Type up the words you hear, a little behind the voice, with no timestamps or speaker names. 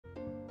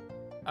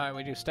Alright,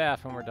 we do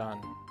staff and we're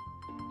done.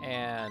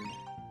 And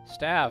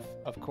staff,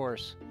 of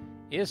course,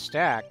 is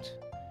stacked.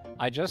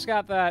 I just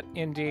got that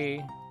in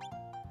D.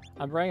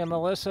 I'm bringing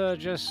Melissa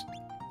just...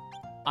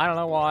 I don't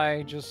know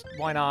why, just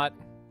why not.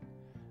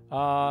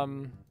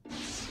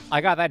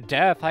 I got that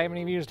death, I haven't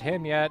even used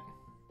him yet.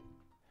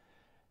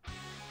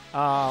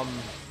 I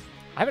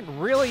haven't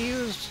really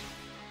used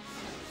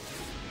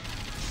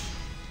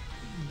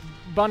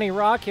Bunny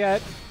Rock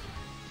yet.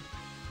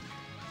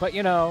 But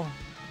you know,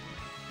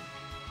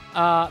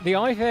 the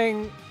only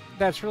thing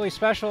that's really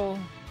special,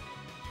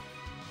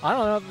 I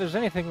don't know if there's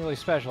anything really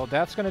special.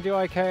 Death's gonna do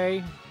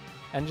okay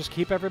and just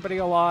keep everybody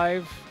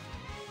alive.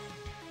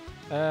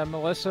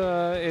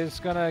 Melissa is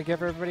gonna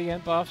give everybody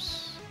int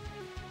buffs.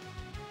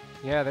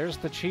 Yeah, there's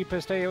the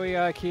cheapest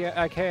AoE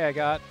IK I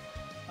got.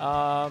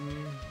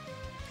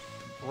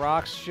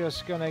 Rock's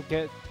just gonna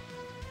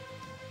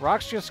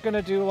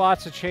do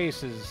lots of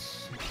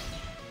chases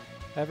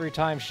every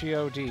time she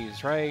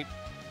ODs, right?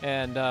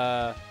 And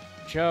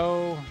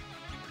Joe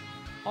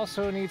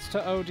also needs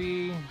to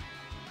OD.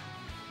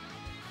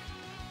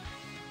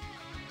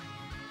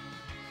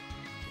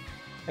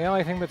 The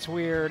only thing that's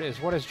weird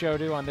is what does Joe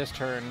do on this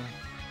turn?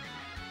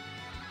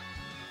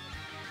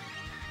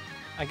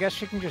 I guess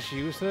she can just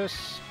use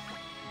this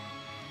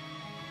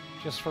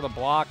just for the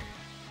block.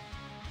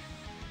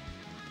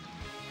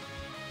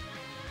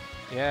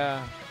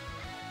 Yeah.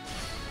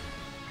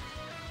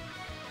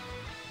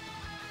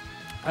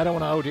 I don't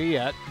want to OD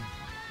yet.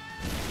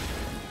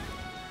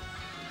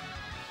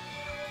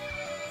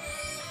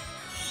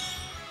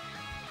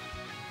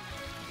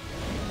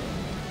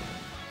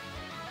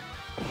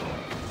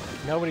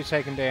 Nobody's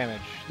taking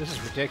damage. This is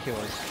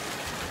ridiculous.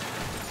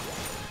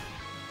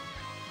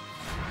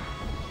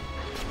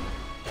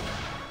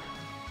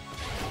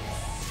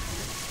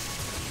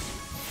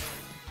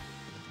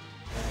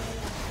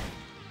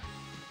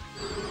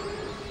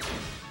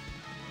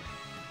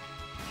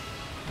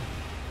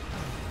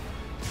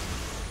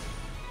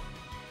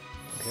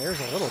 Okay, there's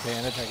a little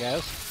damage, I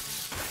guess.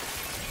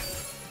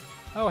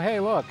 Oh,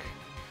 hey, look.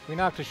 We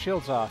knocked his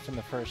shields off in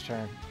the first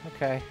turn.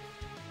 Okay.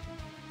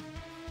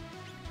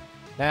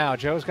 Now,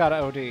 Joe's got to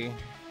OD.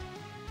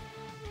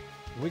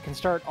 We can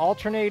start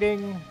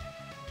alternating.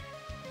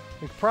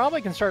 We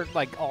probably can start,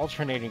 like,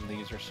 alternating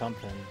these or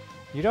something.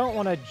 You don't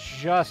want to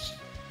just...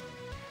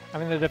 I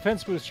mean, the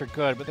defense boosts are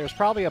good, but there's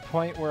probably a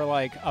point where,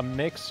 like, a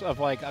mix of,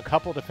 like, a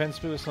couple defense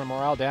boosts and a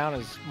morale down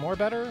is more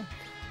better?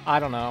 I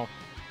don't know.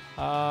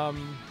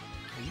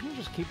 You can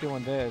just keep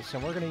doing this,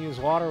 and we're going to use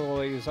Water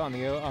Lilies on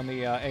the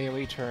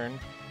AoE turn.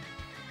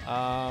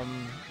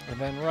 And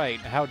then, right,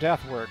 how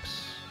Death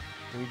works.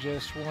 We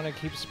just want to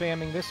keep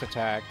spamming this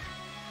attack,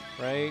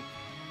 right?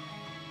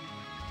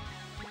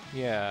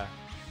 Yeah.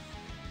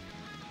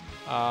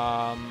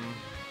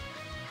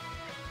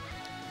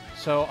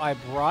 So I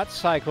brought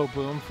Psycho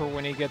Boom for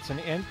when he gets an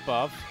int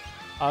buff.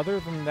 Other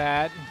than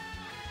that,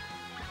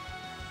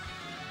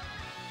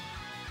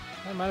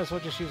 I might as well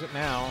just use it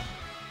now.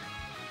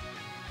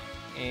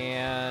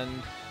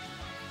 And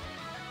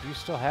do you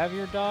still have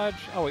your dodge?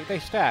 Oh wait, they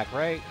stack,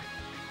 right?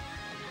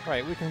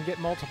 Right, we can get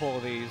multiple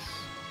of these.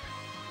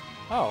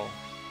 Oh.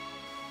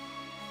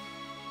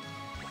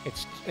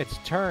 It's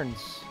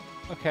turns.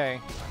 Okay.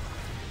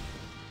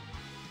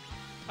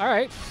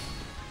 Alright.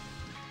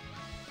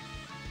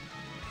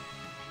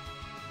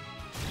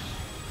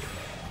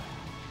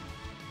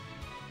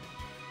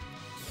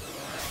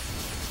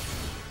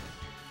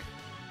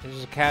 This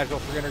is a casual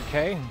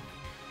 300k.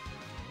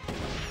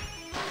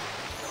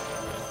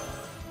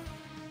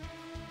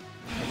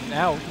 And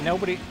now,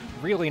 nobody's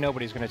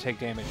going to take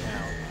damage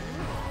now.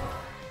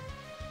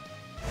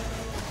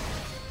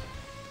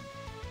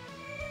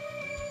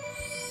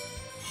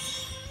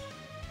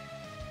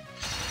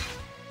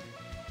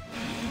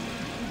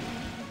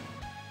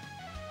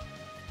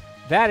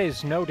 That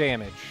is no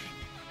damage.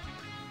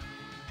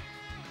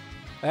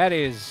 That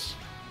is...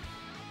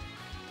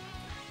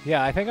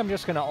 Yeah, I think I'm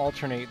just going to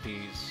alternate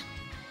these.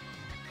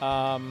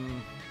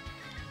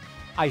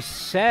 I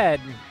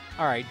said...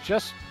 Alright,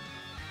 just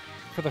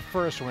for the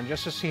first one,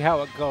 just to see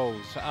how it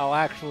goes, I'll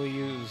actually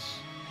use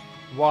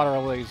Water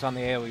Lilies on the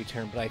AoE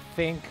turn, but I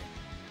think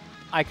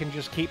I can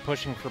just keep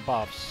pushing for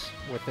buffs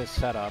with this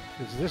setup,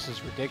 because this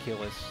is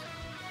ridiculous.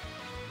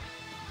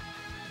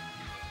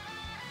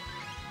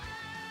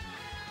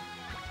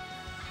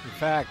 In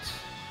fact,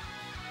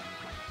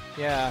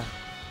 yeah,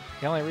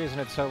 the only reason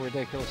it's so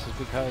ridiculous is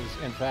because,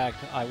 in fact,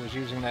 I was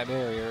using that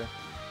barrier.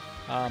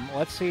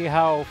 Let's see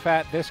how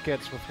fat this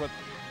gets with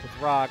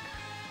Rock.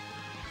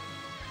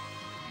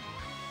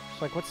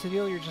 It's like, what's the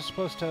deal? You're just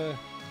supposed to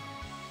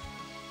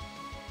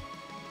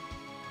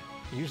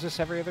use this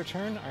every other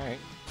turn? Alright.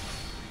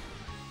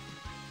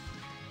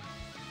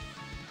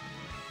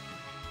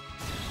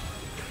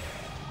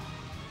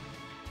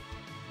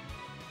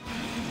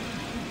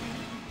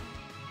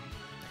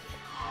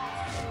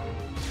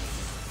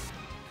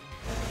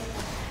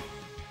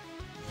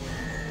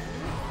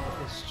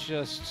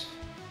 Just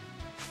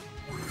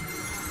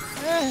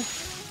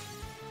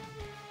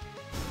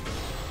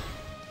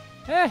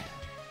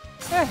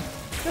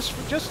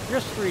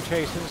Just 3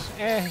 chases.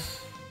 Eh.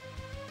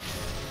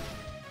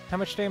 How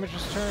much damage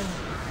this turn?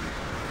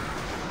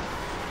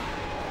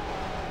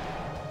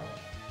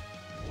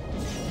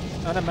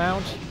 An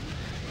amount.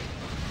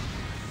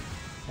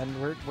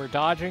 And we're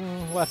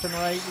dodging left and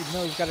right, even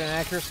though he's got an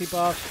accuracy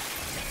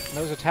buff. And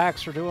those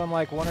attacks are doing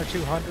like 100 or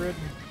 200.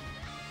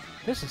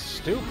 This is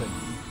stupid.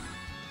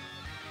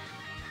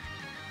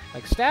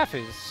 Like, staff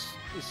is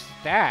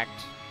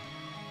stacked.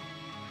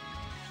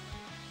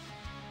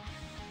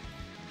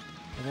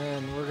 And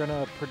then we're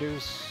gonna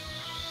produce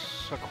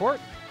a court.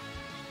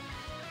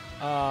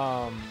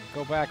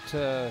 Go back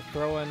to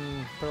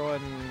throwing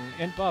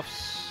int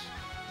buffs.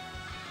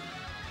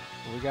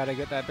 We gotta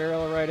get that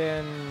barrel right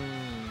in.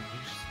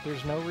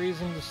 There's no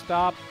reason to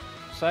stop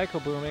Psycho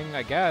Booming,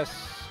 I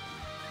guess.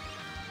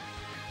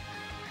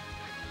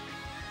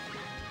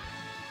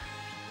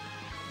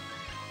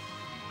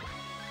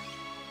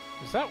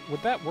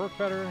 Would that work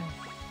better?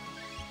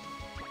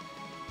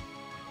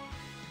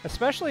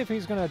 Especially if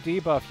he's gonna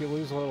debuff, you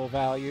lose a little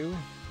value.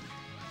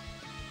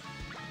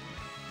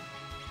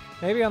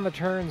 Maybe on the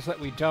turns that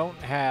we don't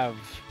have,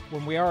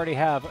 when we already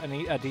have a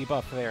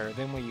debuff there,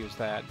 then we use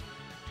that.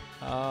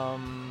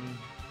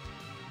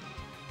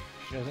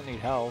 She doesn't need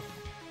health,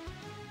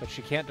 but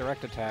she can't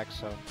direct attack,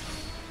 so...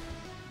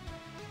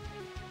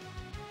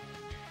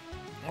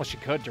 Well, she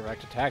could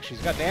direct attack.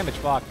 She's got damage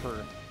block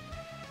for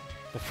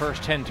the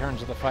first 10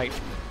 turns of the fight.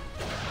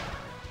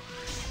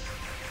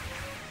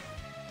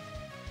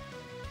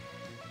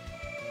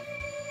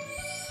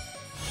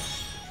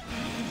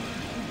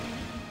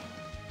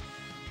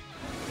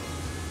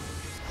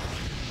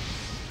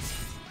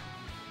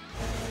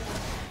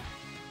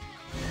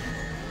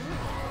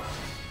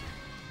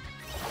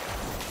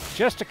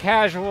 Just a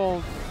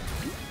casual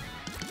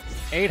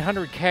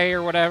 800k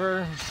or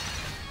whatever.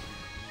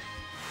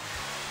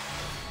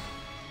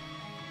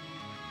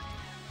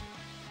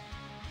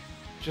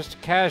 Just a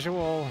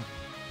casual,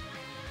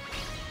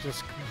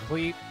 just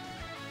complete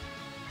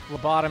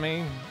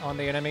lobotomy on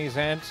the enemy's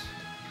end.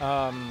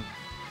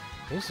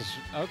 This is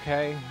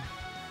okay.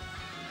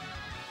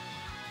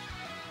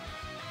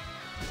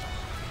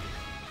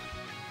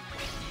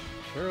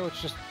 Sure,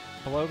 let's just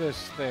blow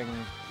this thing.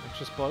 Let's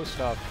just blow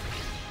stuff.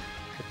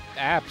 It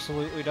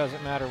absolutely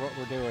doesn't matter what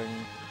we're doing.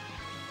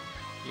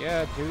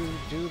 Yeah,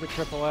 do the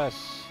triple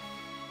S.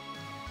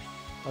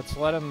 Let's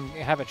let him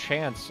have a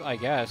chance, I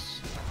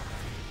guess.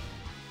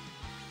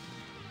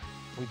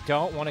 We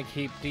don't want to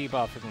keep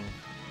debuffing.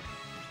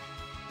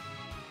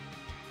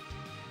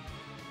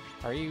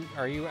 Are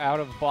you out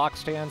of block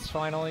stance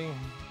finally?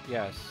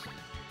 Yes.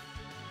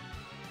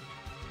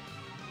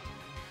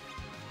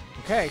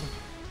 Okay.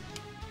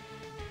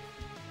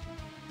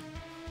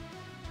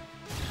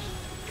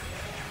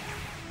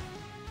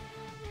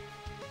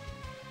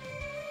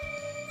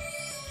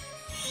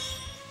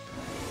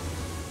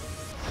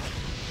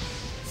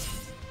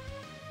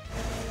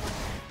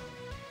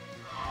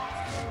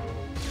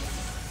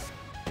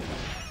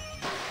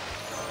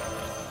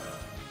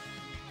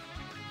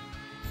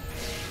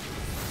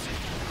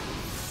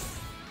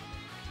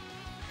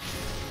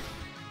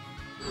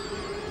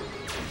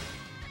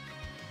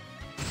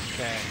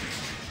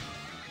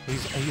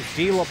 He's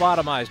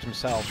de-lobotomized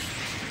himself.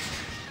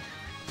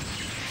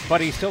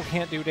 But he still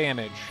can't do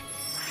damage.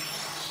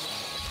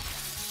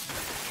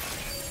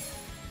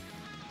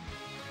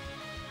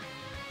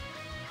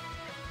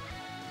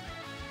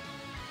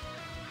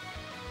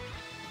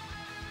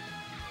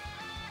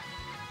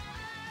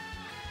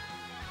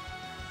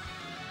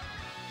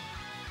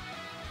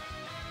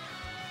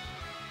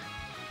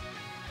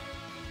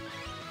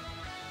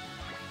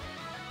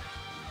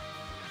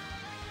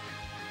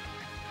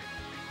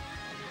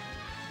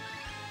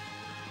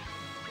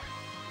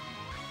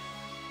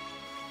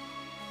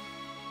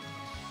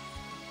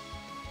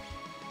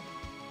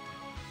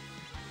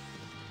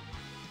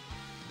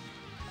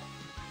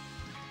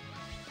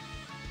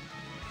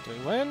 Do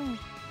we win?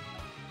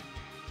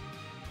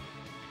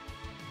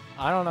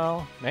 I don't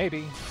know.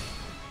 Maybe.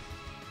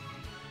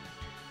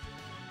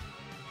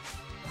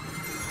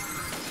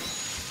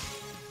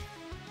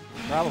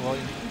 Probably.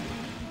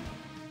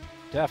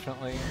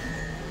 Definitely.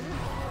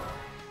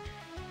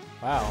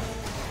 Wow.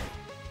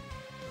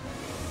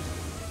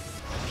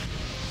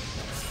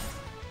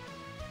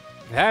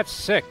 That's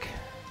sick.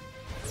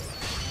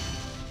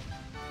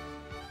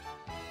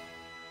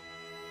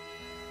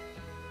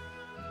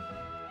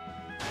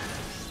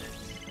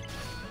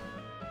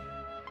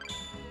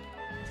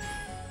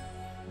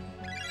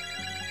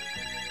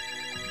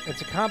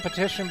 It's a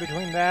competition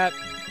between that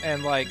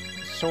and, like,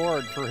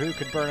 Sword for who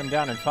could burn him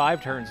down in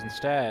 5 turns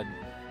instead.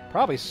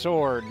 Probably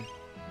Sword.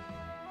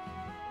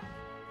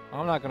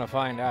 I'm not gonna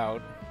find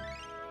out.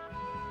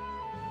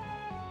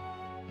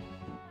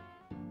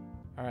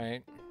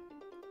 Alright.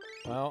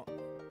 Well,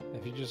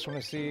 if you just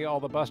want to see all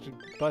the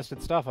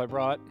busted stuff I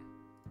brought,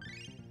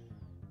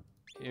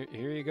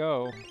 here you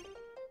go.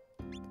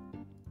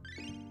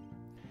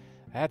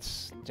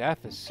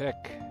 Death is sick.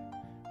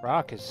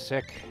 Rock is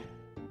sick.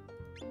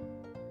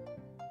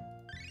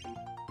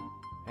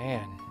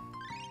 Man.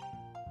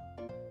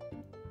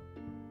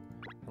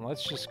 And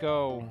let's just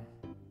go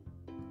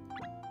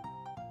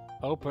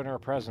open our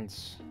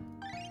presents.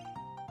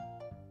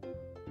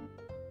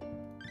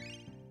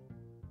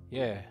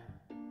 Yeah.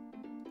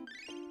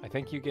 I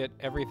think you get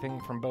everything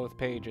from both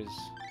pages.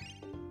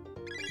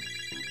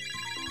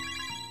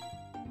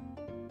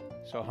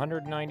 So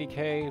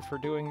 190K for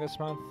doing this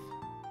month.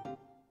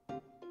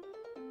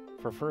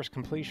 For first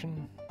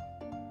completion.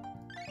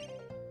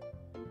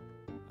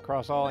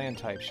 Across all end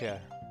types, yeah.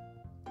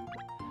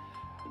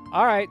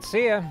 Alright,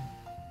 see ya.